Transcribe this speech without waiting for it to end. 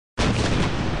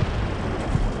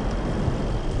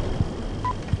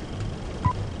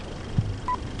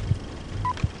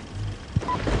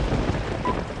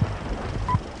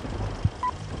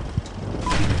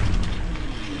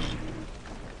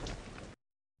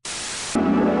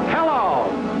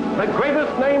the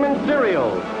greatest name in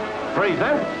cereals,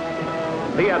 presents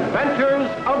The Adventures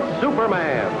of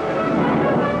Superman.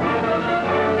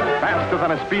 Faster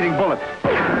than a speeding bullet.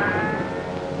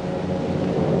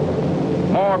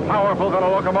 More powerful than a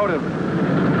locomotive.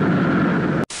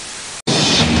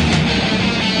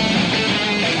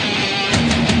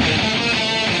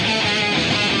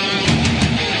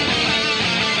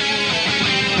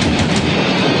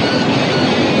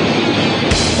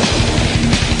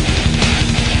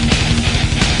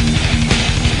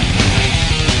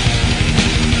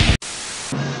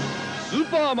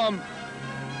 Superman.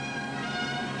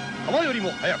 弾より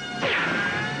も速く。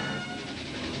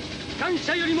機関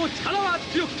車よりも力は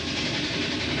強く。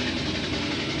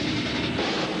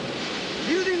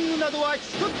ビルディングなどは一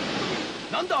つ。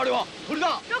なんだあれは。これ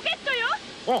だ。ロケット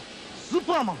よ。あ、スー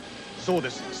パーマン。そうで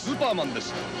す、スーパーマンで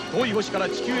す。遠い星から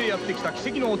地球へやってきた奇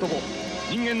跡の男。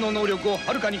人間の能力を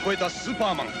はるかに超えたスー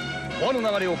パーマン。川の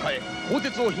流れを変え、鋼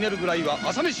鉄をひねるぐらいは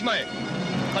朝飯前。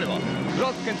彼はクラ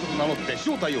ーク・ケントと名乗って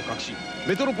正体を隠し、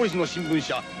メトロポリスの新聞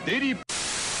社デイリー。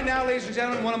Now, ladies and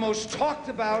gentlemen, one of the most talked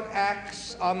about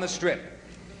acts on the strip.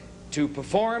 To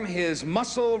perform his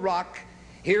muscle rock,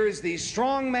 here is the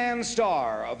strongman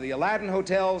star of the Aladdin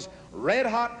Hotel's Red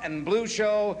Hot and Blue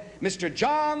show, Mr.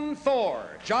 John Thor.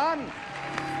 John?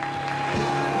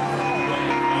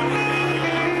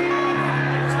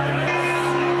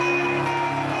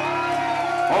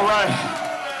 All right.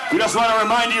 We just want to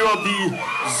remind you of the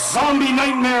Zombie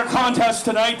Nightmare contest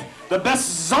tonight. The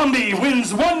best zombie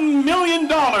wins $1 million,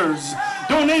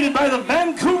 donated by the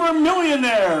Vancouver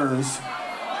millionaires.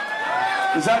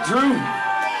 Is that true?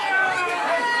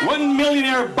 $1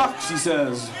 millionaire bucks, he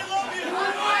says.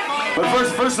 But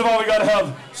first of all, we got to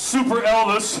have Super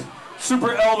Elvis.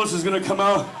 Super Elvis is going to come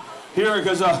out here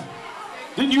because,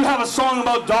 didn't you have a song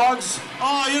about dogs?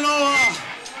 Oh, you know,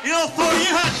 Thor,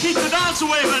 you had to keep the dogs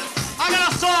away, but I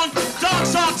got a dog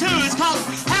song too. It's called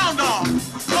Hound Dog.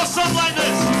 Goes something like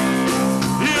this.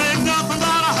 You ain't nothing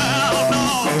but a hound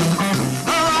dog,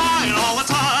 crying all the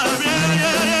time. Yeah,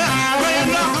 yeah, yeah. You ain't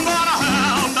nothing but a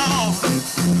hound dog,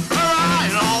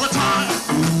 crying all the time.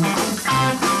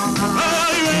 Well,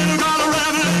 you ain't got a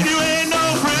rabbit, you ain't no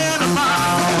friend of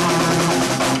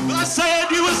mine. I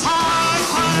said you was high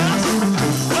class.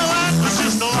 Well, that was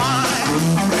just a lie.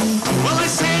 Well, they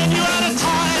said you had a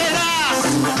tight ass.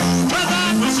 Well,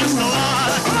 that was just a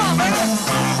lie. Come on, baby.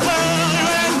 Well, you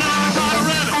ain't never got a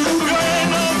rabbit. You ain't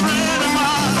no friend of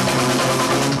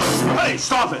mine. Hey,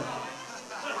 stop it.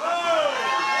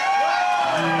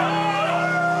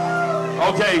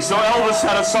 Okay, so Elvis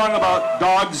had a song about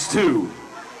dogs too.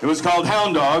 It was called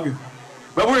Hound Dog.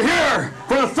 But we're here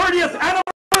for the 30th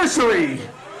anniversary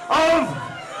of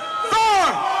Thor!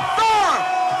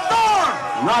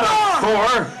 Not a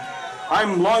Thor.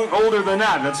 I'm long older than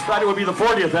that. That would be the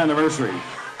 40th anniversary.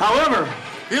 However,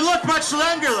 You look much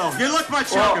younger, though. You look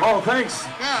much younger. oh, thanks.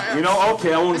 Yeah. You know,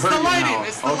 okay, I won't It's hurt the you lighting. now.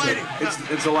 It's the lighting.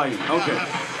 It's the lighting. Okay.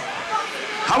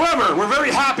 However, we're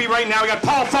very happy right now. We got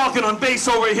Paul Falcon on bass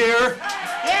over here.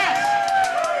 Yes.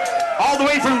 All the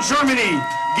way from Germany,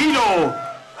 Guido.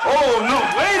 Oh, no,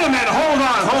 wait a minute. Hold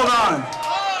on.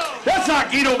 That's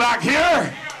not Guido back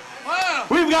here. Wow.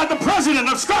 We've got the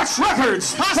president of Scratch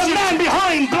Records, the man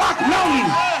behind Black Mountain,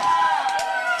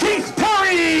 Keith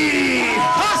Perry.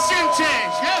 Costume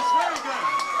change. Yes,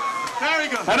 very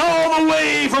good. And all the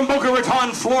way from Boca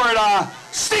Raton, Florida,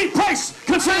 Steve Price,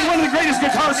 considered one of the greatest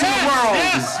guitarists in the world.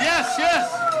 Yes.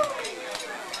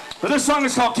 But this song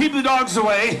is called Keep the Dogs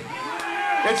Away.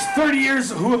 It's 30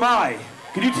 years, Who Am I?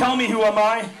 Can you tell me who am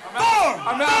I? Thor!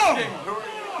 I'm asking.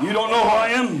 You don't know who I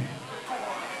am?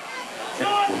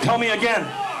 Tell me again.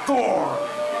 Thor.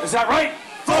 Is that right?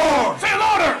 Thor. Say it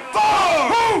louder. Thor.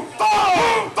 Who? Thor.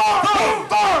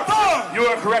 You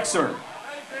are correct, sir.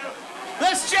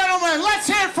 This gentleman, let's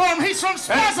hear it for him. He's from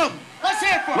Spasm. Let's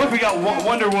hear it for him. Look, we got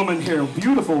Wonder Woman here.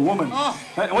 Beautiful woman. Oh.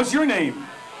 What's your name?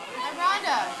 I'm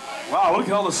Rhonda. Wow, look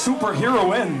at all the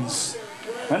superheroines.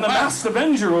 And the Masked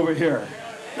Avenger over here.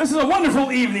 This is a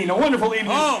wonderful evening, Oh,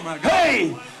 my God.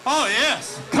 Hey! Oh,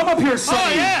 yes. Come up here, Sonny. Oh,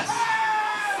 yes.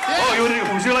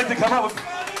 Oh, would you like to come up?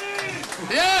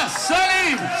 Yes,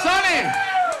 Sonny.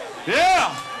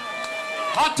 Yeah.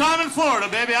 Hot time in Florida,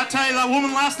 baby. I tell you, that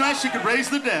woman last night, she could raise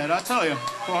the dead. I tell you.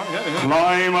 Yeah.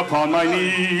 Climb upon my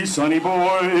knee, Sonny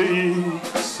boy.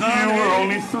 Sonny. You were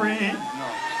only 3.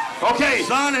 Okay,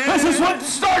 Sonny. this is what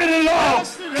started it all.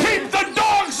 Keep the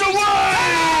dogs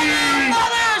away!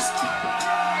 Mothers!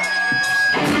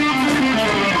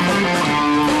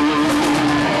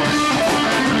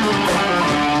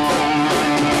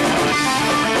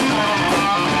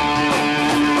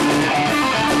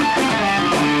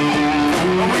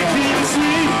 We can't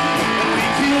see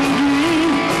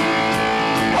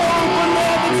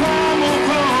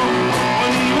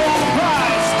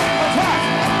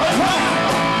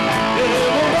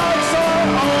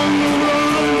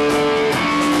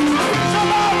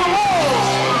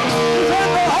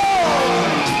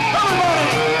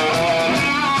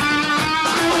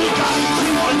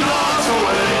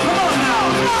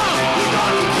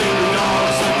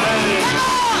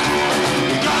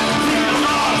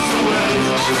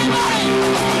Everybody!